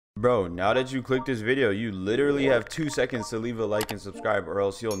Bro, now that you click this video, you literally have 2 seconds to leave a like and subscribe, or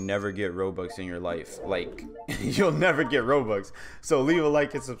else you'll never get Robux in your life. Like, you'll never get Robux. So leave a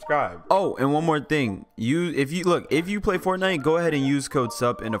like and subscribe. Oh, and one more thing. If you play Fortnite, go ahead and use code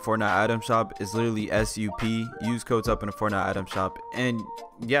SUP in the Fortnite item shop. It's literally SUP. Use code SUP in the Fortnite item shop. And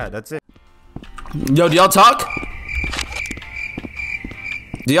yeah, that's it. Yo, do y'all talk?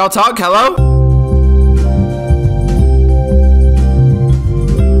 Do y'all talk? Hello?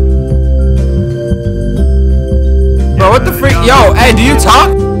 Bro, what the freak? Yo, hey, do you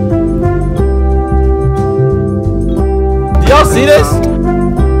talk? Do y'all see this?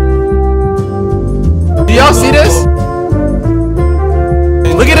 Do y'all see this?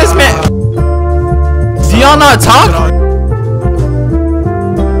 Look at this man. Do y'all not talk?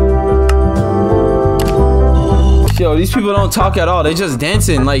 Yo, these people don't talk at all. They just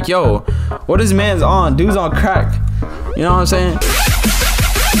dancing. Like, yo, what is man's on? Dude's on crack. You know what I'm saying?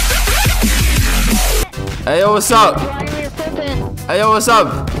 Hey, yo, what's up? Hey, yo, what's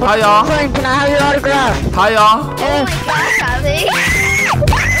up? Hi, y'all. Can I have your autograph? Hi, y'all. Oh my gosh,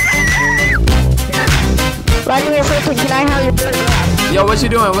 Vladimir Putin, can I have your autograph? Yo, what you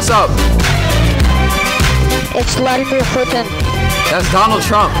doing? What's up? It's Vladimir Putin. That's Donald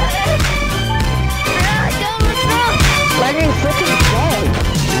Trump. Vladimir Putin is dead.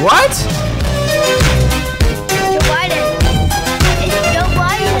 What? Joe Biden. It's Joe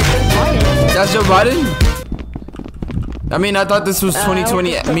Biden. That's Joe Biden? I mean, I thought this was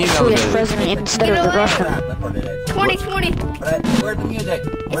 2020. President instead of the Russian. 2020. Where's the music?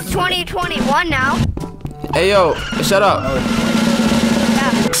 It's 2021 now. Hey, yo, shut up.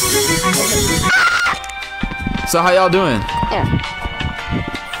 Yeah. So, how y'all doing? Yeah.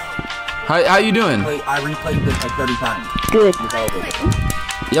 How you doing? Wait, I replayed this like 30 times. Good.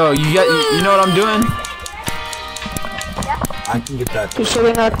 Yo, you know what I'm doing? I can get that. He's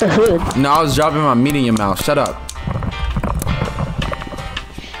showing out the hood. No, I was dropping my meat in your mouth. Shut up.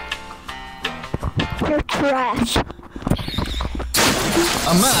 You're trash. A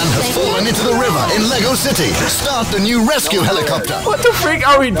man has fallen into the river in Lego City. Start the new rescue helicopter. What the freak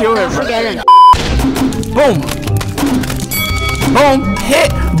are we doing, bro? Forget it. Boom. Boom.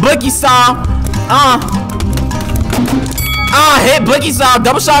 Hit. Blicky style. Hit Blicky style.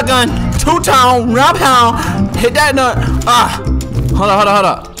 Double shotgun. 2-tone. Round pound. Hit that nut. Hold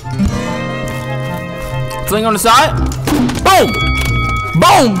up. Fling on the side. Boom.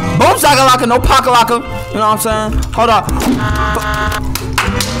 Boom. Boom sakalaka. No pakalaka. You know what I'm saying? Hold up.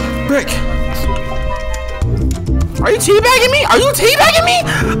 Brick. Are you teabagging me? I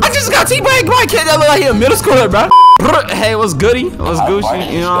just got teabagged by a kid that look like he a middle schooler, bro. Hey, what's goody? What's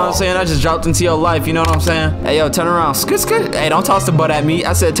Gucci? You know what I'm saying? I just dropped into your life, you know what I'm saying? Hey, yo, turn around. Skit. Hey, don't toss the butt at me.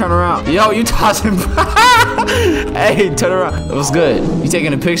 I said turn around. Yo, you tossing. Hey, turn around. What's good? You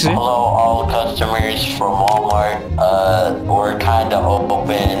taking a picture? Hello, all customers from Walmart. We're kind of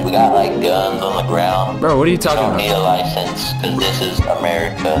open. We got like guns on the ground. Bro, what are you talking Don't need a about? license because this is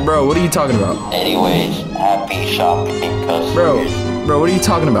America. Bro, what are you talking about? Anyways, happy shopping, customers. Bro, what are you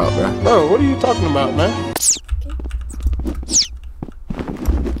talking about, bro? Bro, what are you talking about, man?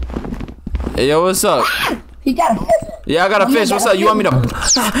 Hey, yo, what's up? He got a Yeah, I got a fish. What's up? You want me to?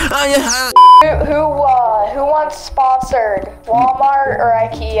 Who wants sponsored? Walmart or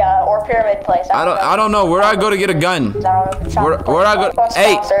IKEA or Pyramid Place? I don't know. Where do I go to get a gun? Where do I go? What's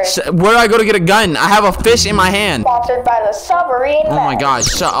Hey, sponsored? where do I go to get a gun? I have a fish in my hand. Sponsored by the Submarine. Oh my God,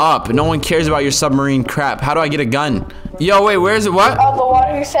 shut up. No one cares about your submarine crap. How do I get a gun? Yo, wait, where is it? What? Oh, the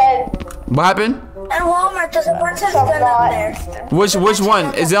one who said What happened? And Walmart doesn't want to gun up there. Which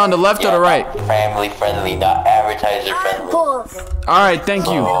one? Is it on the left or the right? Family friendly, not advertiser friendly. Both. Alright, thank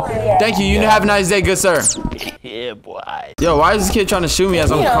you. Thank you. You have a nice day, good sir. Yeah, boy. Yo, why is this kid trying to shoot me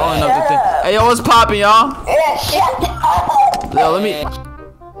as I'm calling up the thing? Hey, yo, what's poppin', y'all? Yo, let me...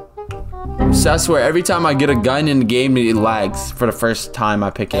 So I swear, every time I get a gun in the game, it lags for the first time I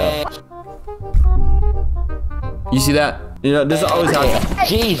pick it up. You see that? You know, this always happens.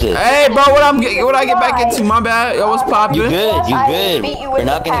 Jesus. Hey, bro, what I get back into? My bad. Yo, what's poppin'? You good. We're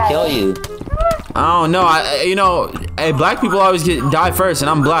not gonna kill you. I don't know. Hey, black people always die first, and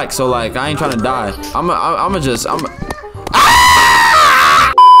I'm black, so like I ain't trying to die.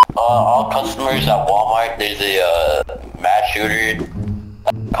 All customers at Walmart, there's a mass shooter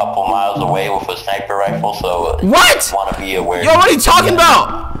a couple miles away with a sniper rifle, so What? Want to be aware. Yo, what are you talking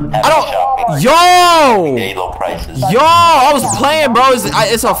about? Day low prices. Yo, I was playing, bro.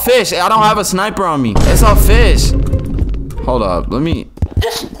 It's a fish. I don't have a sniper on me. It's a fish. Hold up, let me.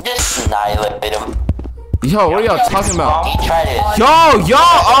 Just annihilate him. Yo, what are y'all talking about? He tried to Yo,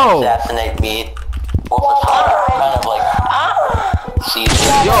 oh. assassinate me. With a sniper, kind of like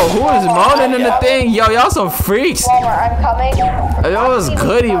Yo, who is moaning in the thing? Yo, y'all some freaks. Walmart, I'm coming. Y'all was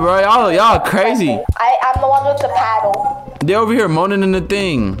goody, bro. Y'all crazy. I'm the one with the paddle. They over here moaning in the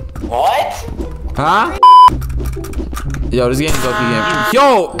thing. What? Huh? Yo, this game's OP game.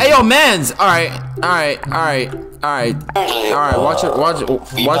 Yo, hey, yo, mans. All right. Watch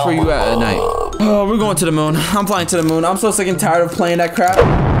where you at night. Oh, we're going to the moon. I'm flying to the moon. I'm so sick and tired of playing that crap.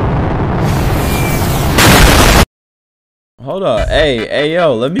 Hold on. Hey,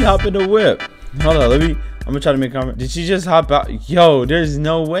 yo, let me hop in the whip. Hold on, I'm gonna try to make a comment. Did she just hop out? Yo, there's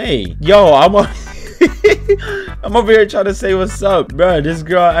no way. Yo, I'm over here trying to say what's up, bro. This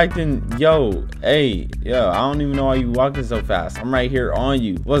girl acting, yo, hey, yo, I don't even know why you walking so fast. I'm right here on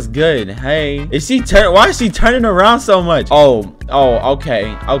you. What's good? Hey, why is she turning around so much? Oh, okay.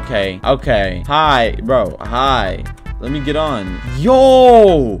 Hi, bro. Hi. Let me get on.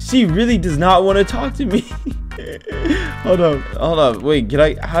 Yo, she really does not want to talk to me. Hold up. Wait,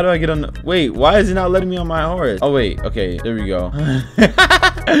 how do I get on? Wait, why is it not letting me on my horse? Oh, wait. Okay, there we go.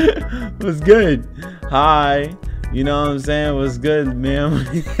 What's good? Hi. You know what I'm saying? What's good, man?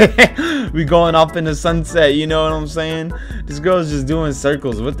 We going off in the sunset, you know what I'm saying? This girl's just doing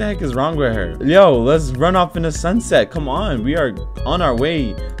circles. What the heck is wrong with her? Yo, let's run off in the sunset. Come on. We are on our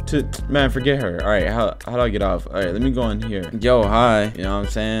way to... Man, forget her. All right, how do I get off? All right, let me go in here. Yo, hi. You know what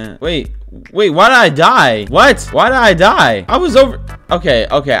I'm saying? Wait, why did I die? What? Why did I die? I was over... Okay,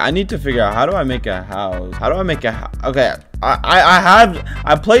 I need to figure out, how do I make a house? Okay,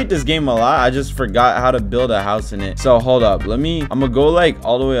 I played this game a lot. I just forgot how to build a house in it. So hold up, I'm gonna go like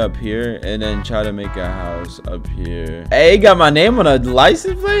all the way up here and then try to make a house up here. Hey, got my name on a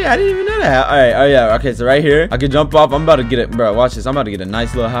license plate? I didn't even know that. All right, oh yeah, okay, so right here I can jump off. I'm about to get it, bro. Watch this. I'm about to get a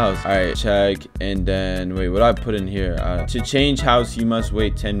nice little house. All right, check. And then wait, what do I put in here? To change house you must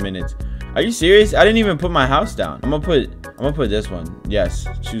wait 10 minutes. Are you serious? I didn't even put my house down. I'm gonna put this one. Yes,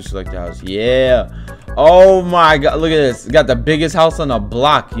 choose select the house. Yeah. Oh my god, look at this. Got the biggest house on the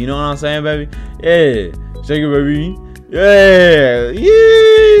block. You know what I'm saying, baby? Yeah. Shake it, baby. Yeah.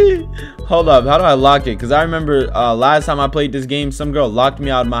 Hold up, how do I lock it? Because I remember last time I played this game, some girl locked me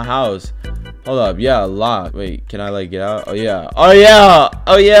out of my house. Hold up, yeah, lock. Wait, can I like get out? Oh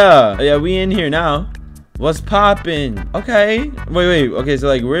yeah, we in here now. What's poppin'? Okay. Wait. Okay, so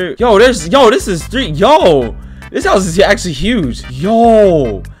like we're... this is street. Yo, this house is actually huge.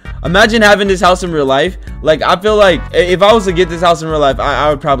 Yo, imagine having this house in real life. Like, I feel like if I was to get this house in real life,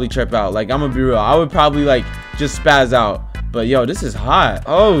 I would probably trip out. Like, I'm gonna be real. I would probably like just spaz out. But yo, this is hot.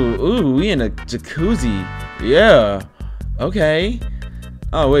 Oh, ooh, we in a jacuzzi. Yeah. Okay.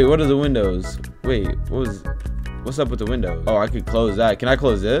 Oh, wait, what are the windows? Wait, what's up with the window? Oh, I could close that. Can I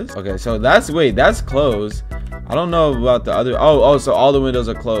close this? Okay, so that's closed. I don't know about the other. Oh, so all the windows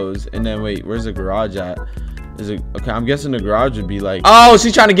are closed. And then wait, where's the garage at? Is it okay? I'm guessing the garage would be like... Oh,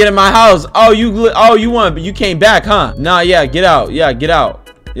 she's trying to get in my house. Oh, you came back, huh? Nah, yeah, get out. Yeah, get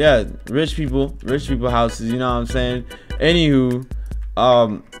out. Yeah, rich people houses, you know what I'm saying? Anywho,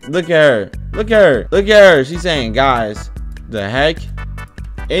 look at her. She's saying, guys, the heck?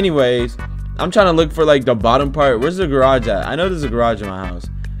 Anyways, I'm trying to look for like the bottom part. Where's the garage at? I know there's a garage in my house.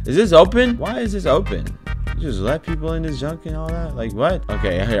 Is this open? Why is this open? You just let people in this junk and all that? Like what?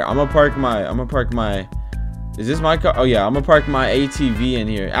 Okay, here, I'm gonna park my is this my car? Oh yeah, I'm gonna park my ATV in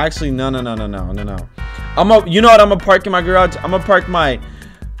here. Actually, no. You know what? I'm gonna park in my garage. I'm gonna park my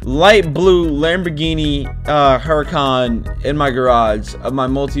light blue Lamborghini Huracan in my garage of my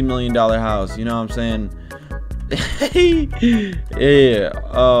multi-million-dollar house. You know what I'm saying? Yeah.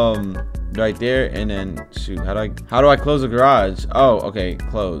 Right there, and then shoot, how do I close the garage? Oh, okay,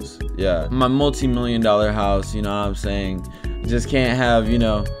 close. Yeah, my multi-million-dollar house, you know what I'm saying? Just can't have, you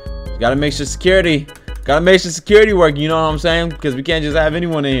know, gotta make sure security work, you know what I'm saying? Because we can't just have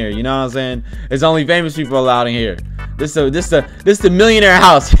anyone in here, you know what I'm saying? It's only famous people allowed in here. This the millionaire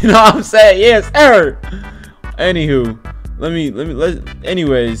house, you know what I'm saying? Yes, sir. Anywho,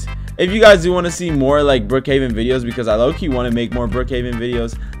 anyways, if you guys do want to see more like Brookhaven videos, because I low-key want to make more Brookhaven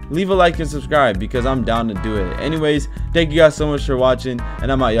videos, leave a like and subscribe because I'm down to do it. Anyways, thank you guys so much for watching, and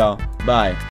I'm out, y'all. Bye.